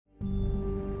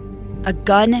a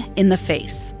gun in the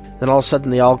face. Then all of a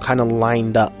sudden, they all kind of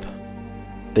lined up.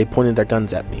 They pointed their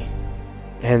guns at me.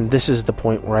 And this is the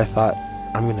point where I thought,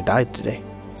 I'm going to die today.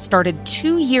 Started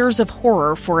 2 years of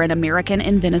horror for an American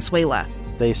in Venezuela.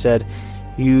 They said,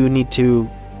 you need to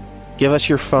give us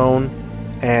your phone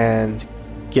and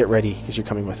get ready because you're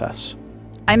coming with us.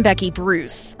 I'm Becky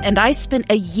Bruce, and I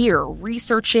spent a year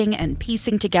researching and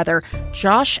piecing together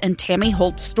Josh and Tammy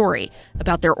Holt's story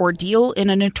about their ordeal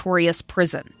in a notorious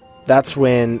prison. That's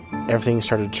when everything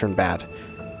started to turn bad.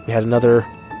 We had another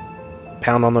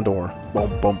pound on the door.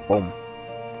 Boom, boom, boom.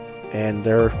 And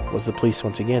there was the police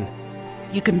once again.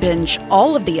 You can binge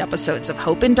all of the episodes of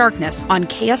Hope in Darkness on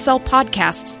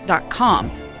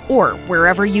KSLPodcasts.com or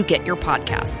wherever you get your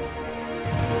podcasts.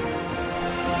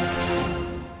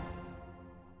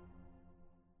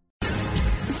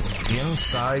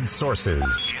 Inside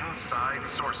Sources.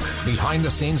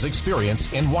 Behind-the-scenes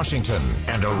experience in Washington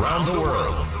and around the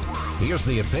world. Here's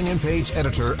the opinion page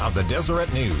editor of the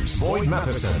Deseret News, Boyd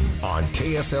Matheson, on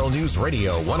KSL News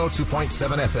Radio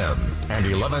 102.7 FM and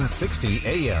 1160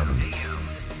 AM.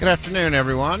 Good afternoon,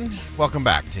 everyone. Welcome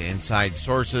back to Inside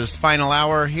Sources. Final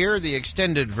hour here, the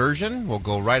extended version. We'll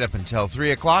go right up until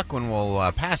 3 o'clock when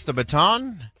we'll pass the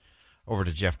baton over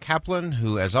to Jeff Kaplan,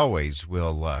 who, as always,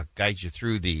 will guide you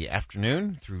through the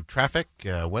afternoon, through traffic,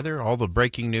 weather, all the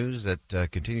breaking news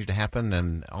that continues to happen,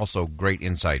 and also great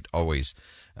insight always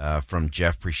from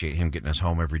Jeff. Appreciate him getting us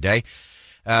home every day.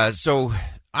 So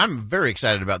I'm very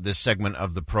excited about this segment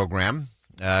of the program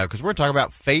because we're going to talk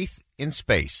about faith in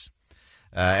space.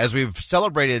 As we've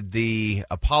celebrated the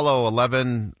Apollo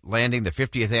 11 landing, the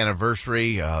 50th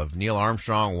anniversary of Neil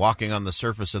Armstrong walking on the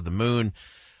surface of the moon,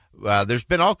 there's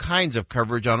been all kinds of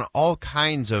coverage on all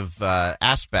kinds of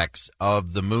aspects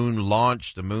of the moon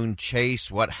launch, the moon chase,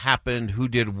 what happened, who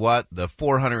did what, the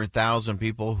 400,000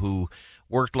 people who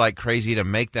worked like crazy to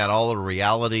make that all a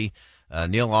reality,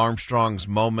 Neil Armstrong's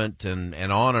moment, and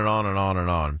on and on and on and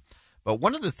on. But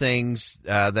one of the things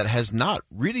that has not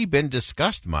really been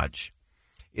discussed much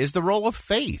is the role of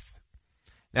faith.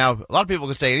 Now, a lot of people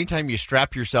can say anytime you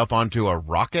strap yourself onto a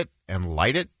rocket and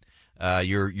light it,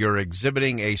 you're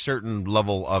exhibiting a certain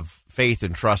level of faith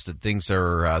and trust that things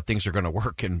are going to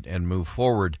work and move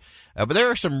forward. But there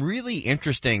are some really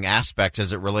interesting aspects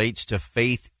as it relates to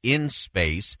faith in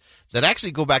space that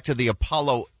actually go back to the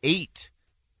Apollo 8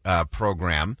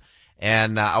 program.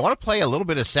 And I want to play a little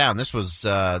bit of sound. This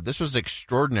was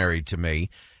extraordinary to me.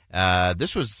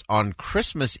 This was on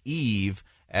Christmas Eve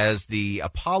as the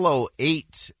Apollo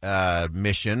 8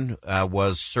 mission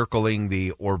was circling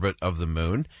the orbit of the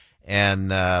moon. And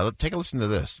take a listen to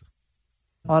this.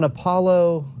 On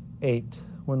Apollo 8,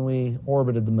 when we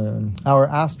orbited the moon, our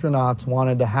astronauts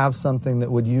wanted to have something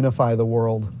that would unify the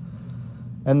world.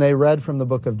 And they read from the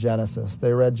book of Genesis.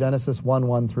 They read Genesis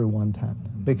 1:1 through 1:10.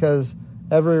 Because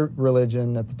every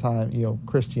religion at the time,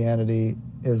 Christianity,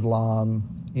 Islam,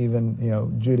 even,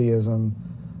 Judaism,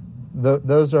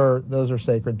 those are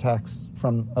sacred texts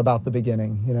from about the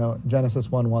beginning, Genesis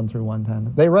 1:1 through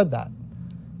 1:10. They read that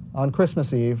on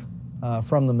Christmas Eve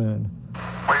from the moon.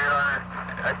 We are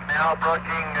now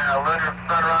approaching lunar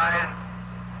sunrise,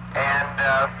 and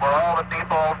for all the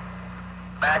people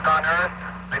back on Earth,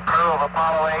 the crew of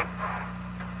Apollo 8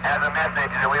 has a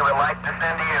message that we would like to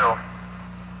send to you.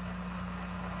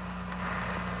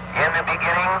 In the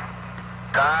beginning,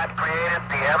 God created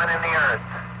the heaven and the earth.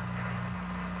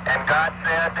 And God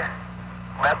said,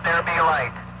 "Let there be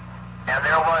light." And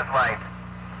there was light.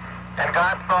 And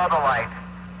God saw the light,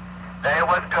 that it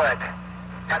was good,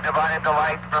 and divided the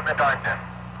light from the darkness.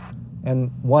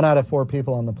 And 1 out of 4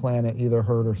 people on the planet either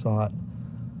heard or saw it.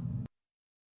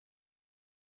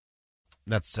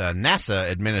 That's NASA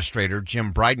Administrator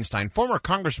Jim Bridenstine, former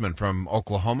congressman from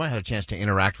Oklahoma. I had a chance to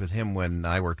interact with him when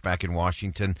I worked back in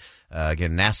Washington.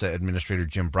 Again, NASA Administrator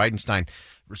Jim Bridenstine.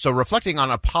 So reflecting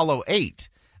on Apollo 8,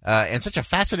 and such a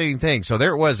fascinating thing. So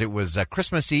there it was. It was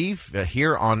Christmas Eve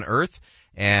here on Earth.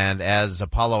 And as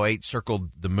Apollo 8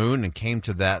 circled the moon and came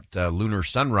to that lunar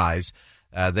sunrise,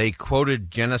 they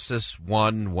quoted Genesis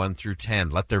 1:1 through 10,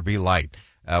 "Let there be light."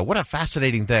 What a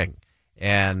fascinating thing.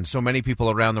 And so many people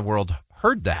around the world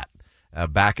heard that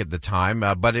back at the time,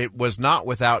 but it was not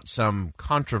without some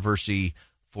controversy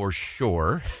for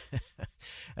sure.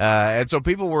 And so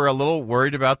people were a little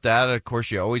worried about that. Of course,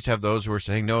 you always have those who are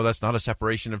saying, no, that's not a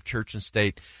separation of church and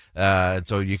state. And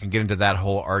so you can get into that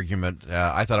whole argument.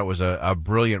 I thought it was a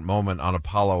brilliant moment on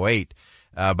Apollo 8.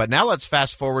 But now let's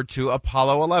fast forward to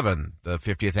Apollo 11, the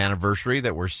 50th anniversary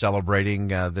that we're celebrating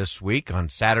this week. On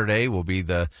Saturday will be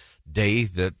the day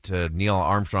that Neil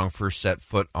Armstrong first set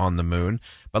foot on the moon.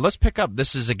 But let's pick up.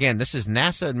 This is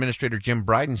NASA Administrator Jim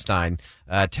Bridenstine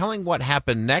telling what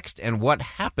happened next and what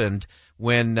happened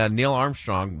when Neil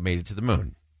Armstrong made it to the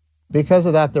moon. Because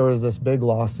of that, there was this big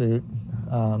lawsuit.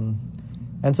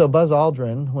 And so Buzz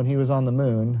Aldrin, when he was on the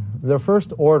moon, their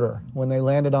first order when they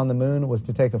landed on the moon was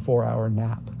to take a 4-hour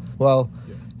nap. Well,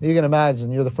 you can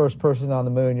imagine, you're the first person on the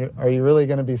moon. Are you really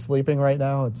going to be sleeping right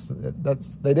now?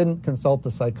 They didn't consult the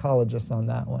psychologists on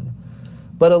that one.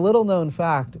 But a little known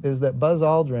fact is that Buzz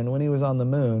Aldrin, when he was on the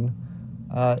moon,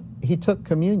 he took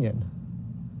communion.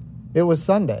 It was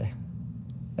Sunday,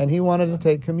 and he wanted to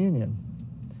take communion.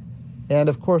 And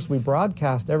of course, we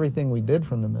broadcast everything we did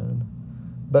from the moon.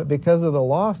 But because of the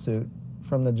lawsuit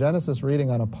from the Genesis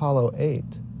reading on Apollo 8,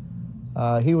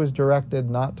 he was directed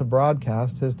not to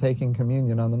broadcast his taking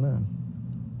communion on the moon.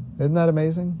 Isn't that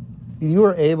amazing? You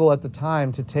were able at the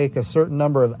time to take a certain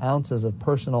number of ounces of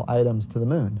personal items to the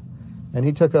moon. And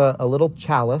he took a little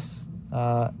chalice,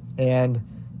 and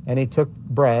he took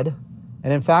bread.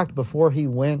 And in fact, before he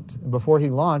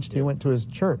launched, he went to his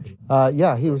church.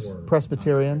 He was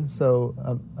Presbyterian,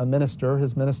 so a minister,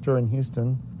 his minister in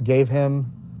Houston, gave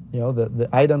him, the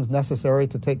items necessary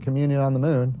to take communion on the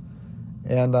moon.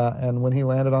 And when he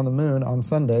landed on the moon on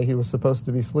Sunday, he was supposed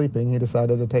to be sleeping. He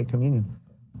decided to take communion.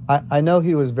 I know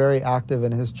he was very active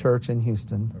in his church in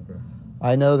Houston. Okay.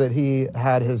 I know that he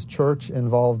had his church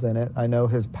involved in it. I know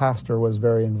his pastor was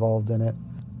very involved in it.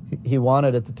 He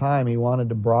wanted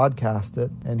to broadcast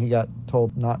it, and he got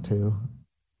told not to.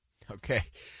 Okay.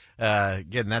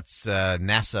 Again, that's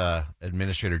NASA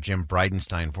Administrator Jim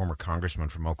Bridenstine, former congressman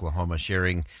from Oklahoma,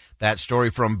 sharing that story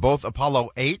from both Apollo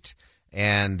 8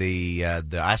 and the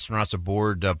astronauts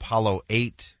aboard Apollo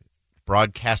 8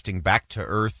 broadcasting back to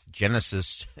Earth,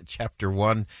 Genesis chapter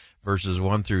 1, verses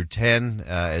 1 through 10,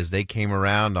 as they came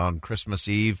around on Christmas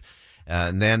Eve.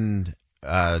 And then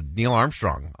Neil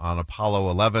Armstrong on Apollo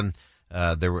 11.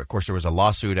 There was a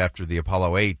lawsuit after the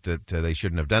Apollo 8 that they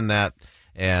shouldn't have done that.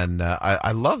 And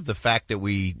I love the fact that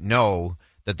we know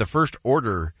that the first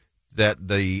order that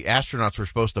the astronauts were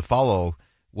supposed to follow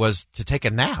was to take a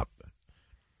nap.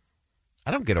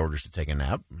 I don't get orders to take a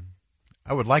nap.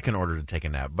 I would like an order to take a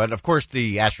nap. But, of course,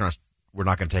 the astronauts were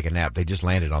not going to take a nap. They just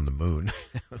landed on the moon.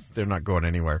 They're not going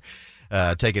anywhere,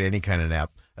 taking any kind of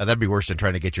nap. That'd be worse than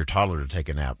trying to get your toddler to take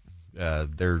a nap.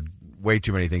 There are way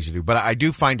too many things to do. But I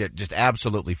do find it just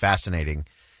absolutely fascinating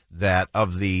that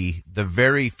of the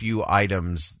very few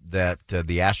items that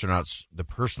the astronauts, the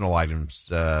personal items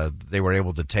they were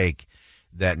able to take,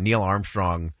 that Neil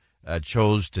Armstrong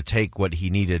chose to take what he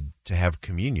needed to have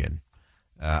communion.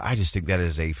 I just think that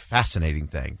is a fascinating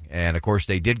thing. And, of course,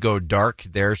 they did go dark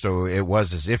there, so it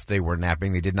was as if they were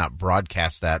napping. They did not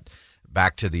broadcast that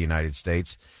back to the United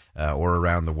States or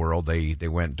around the world. They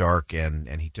went dark,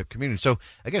 and he took communion. So,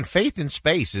 again, faith in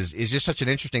space is just such an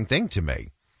interesting thing to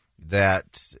me,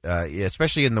 that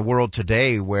especially in the world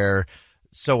today where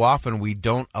so often we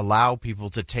don't allow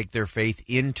people to take their faith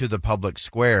into the public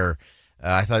square.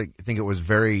 I think it was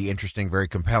very interesting, very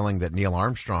compelling that Neil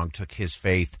Armstrong took his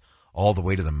faith all the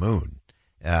way to the moon.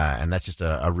 And that's just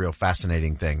a real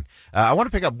fascinating thing. I want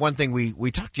to pick up one thing.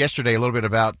 We talked yesterday a little bit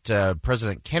about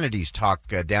President Kennedy's talk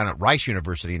down at Rice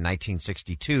University in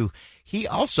 1962. He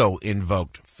also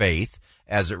invoked faith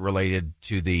as it related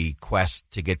to the quest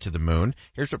to get to the moon.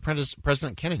 Here's what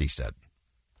President Kennedy said.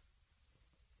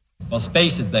 Well,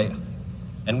 space is there,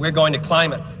 and we're going to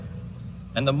climb it.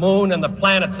 And the moon and the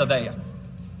planets are there.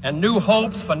 And new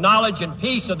hopes for knowledge and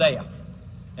peace are there.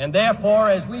 And therefore,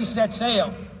 as we set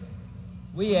sail,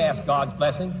 we ask God's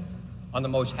blessing on the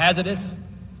most hazardous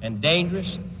and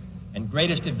dangerous and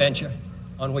greatest adventure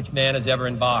on which man has ever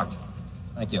embarked.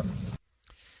 Thank you.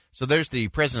 So there's the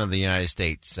President of the United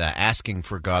States asking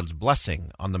for God's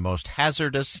blessing on the most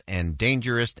hazardous and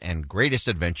dangerous and greatest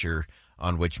adventure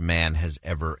on which man has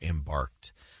ever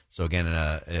embarked. So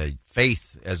again,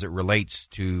 faith as it relates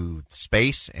to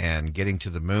space and getting to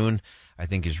the moon, I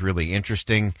think is really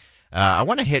interesting. I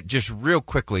want to hit just real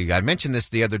quickly. I mentioned this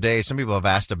the other day. Some people have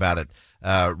asked about it.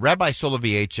 Rabbi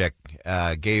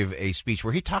Soloveitchik gave a speech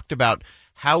where he talked about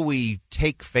how we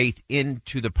take faith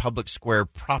into the public square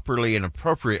properly and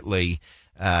appropriately.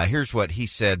 Here's what he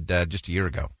said just a year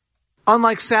ago.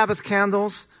 Unlike Sabbath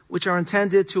candles, which are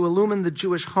intended to illumine the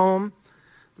Jewish home,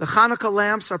 the Hanukkah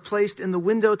lamps are placed in the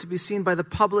window to be seen by the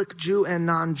public, Jew and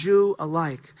non-Jew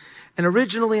alike. And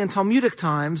originally in Talmudic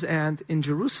times and in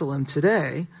Jerusalem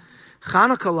today,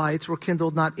 Hanukkah lights were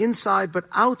kindled not inside but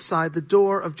outside the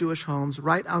door of Jewish homes,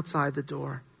 right outside the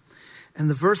door. And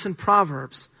the verse in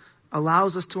Proverbs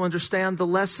allows us to understand the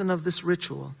lesson of this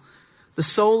ritual. The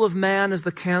soul of man is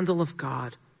the candle of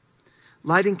God.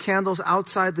 Lighting candles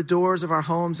outside the doors of our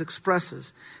homes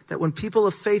expresses that when people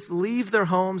of faith leave their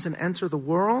homes and enter the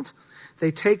world,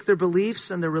 they take their beliefs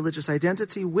and their religious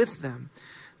identity with them.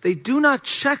 They do not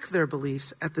check their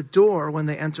beliefs at the door when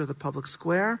they enter the public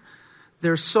square.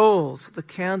 Their souls, the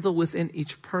candle within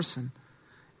each person,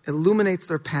 illuminates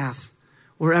their path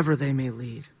wherever they may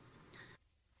lead.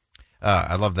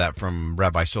 I love that from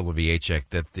Rabbi Soloveitchik,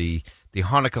 that the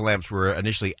Hanukkah lamps were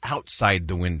initially outside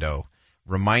the window,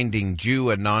 reminding Jew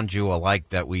and non-Jew alike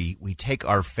that we take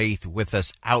our faith with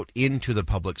us out into the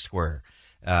public square.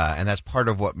 And that's part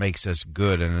of what makes us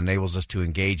good and enables us to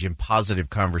engage in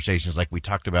positive conversations like we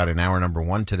talked about in hour number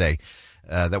 1 today,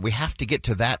 that we have to get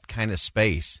to that kind of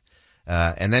space.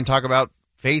 And then talk about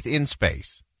faith in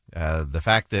space. The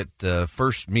fact that the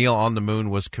first meal on the moon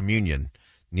was communion.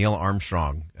 Neil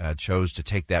Armstrong chose to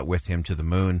take that with him to the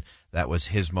moon. That was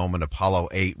his moment, Apollo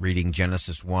 8, reading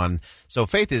Genesis 1. So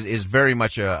faith is very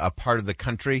much a part of the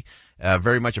country,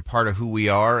 very much a part of who we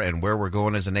are and where we're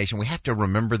going as a nation. We have to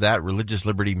remember that religious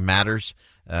liberty matters,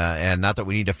 and not that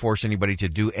we need to force anybody to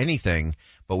do anything,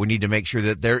 but we need to make sure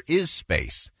that there is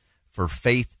space for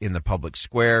faith in the public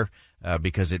square,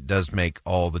 because it does make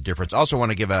all the difference. Also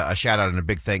want to give a shout-out and a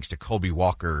big thanks to Colby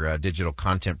Walker, digital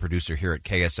content producer here at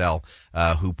KSL,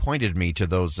 who pointed me to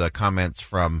those comments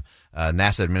from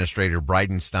NASA Administrator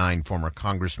Bridenstine, former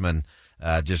congressman.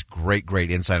 Just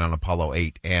great insight on Apollo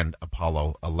 8 and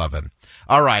Apollo 11.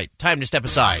 All right, time to step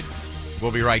aside. We'll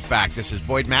be right back. This is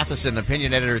Boyd Matheson,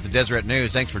 opinion editor at the Deseret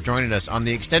News. Thanks for joining us on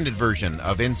the extended version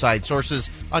of Inside Sources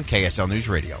on KSL News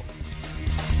Radio.